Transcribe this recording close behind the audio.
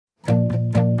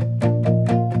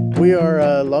We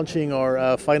are launching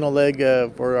our final leg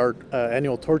for our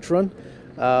annual torch run,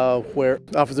 where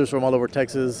officers from all over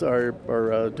Texas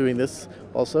are doing this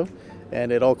also.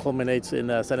 And it all culminates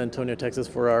in San Antonio, Texas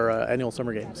for our annual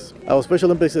Summer Games.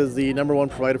 Special Olympics is the #1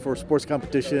 provider for sports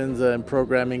competitions and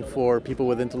programming for people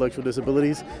with intellectual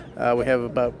disabilities. We have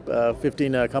about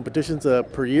 15 competitions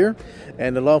per year,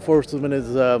 and the law enforcement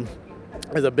is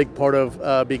a big part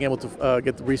of being able to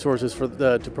get the resources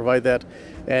to provide that.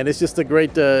 And it's just a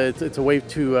great, it's a way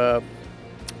to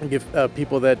give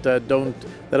people that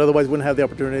that otherwise wouldn't have the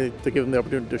opportunity, to give them the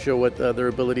opportunity to show what their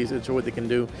abilities and show what they can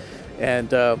do.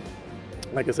 And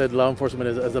like I said, law enforcement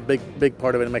is a big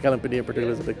part of it, and McAllen PD in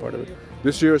particular is a big part of it.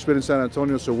 This year it's been in San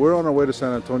Antonio, so we're on our way to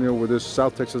San Antonio with this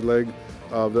South Texas leg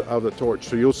of the torch.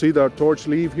 So you'll see the torch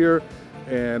leave here,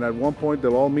 and at one point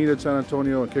they'll all meet at San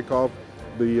Antonio and kick off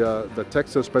the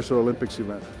Texas Special Olympics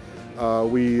event.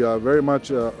 We very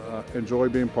much enjoy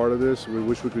being part of this. We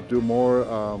wish we could do more.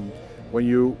 When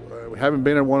you haven't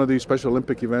been at one of these Special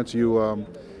Olympic events, you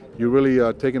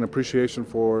really take an appreciation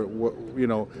for what,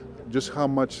 just how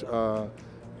much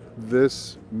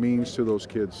this means to those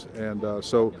kids. And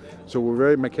so we're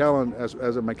very McAllen, as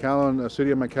a McAllen,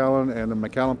 city of McAllen, and the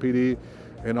McAllen PD,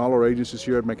 and all our agencies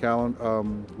here at McAllen.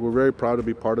 We're very proud to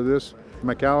be part of this.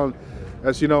 McAllen,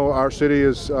 as you know, our city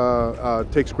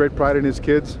takes great pride in its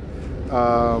kids.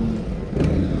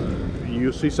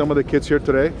 You see some of the kids here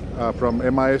today from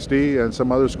MISD and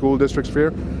some other school districts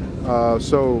here.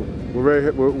 So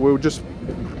we're just,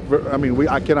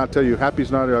 I cannot tell you, happy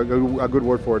is not a good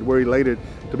word for it. We're elated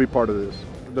to be part of this.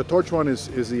 The torch run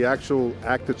is the actual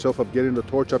act itself of getting the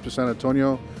torch up to San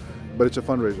Antonio, but it's a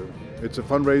fundraiser. It's a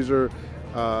fundraiser.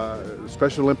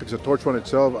 Special Olympics, the torch run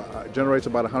itself generates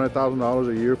about $100,000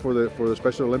 a year for the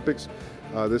Special Olympics.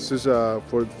 This is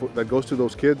that goes to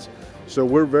those kids. So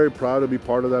we're very proud to be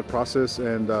part of that process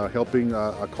and helping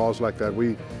a cause like that.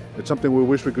 It's something we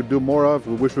wish we could do more of.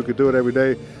 We wish we could do it every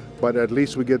day, but at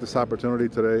least we get this opportunity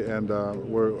today, and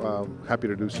we're happy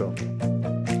to do so.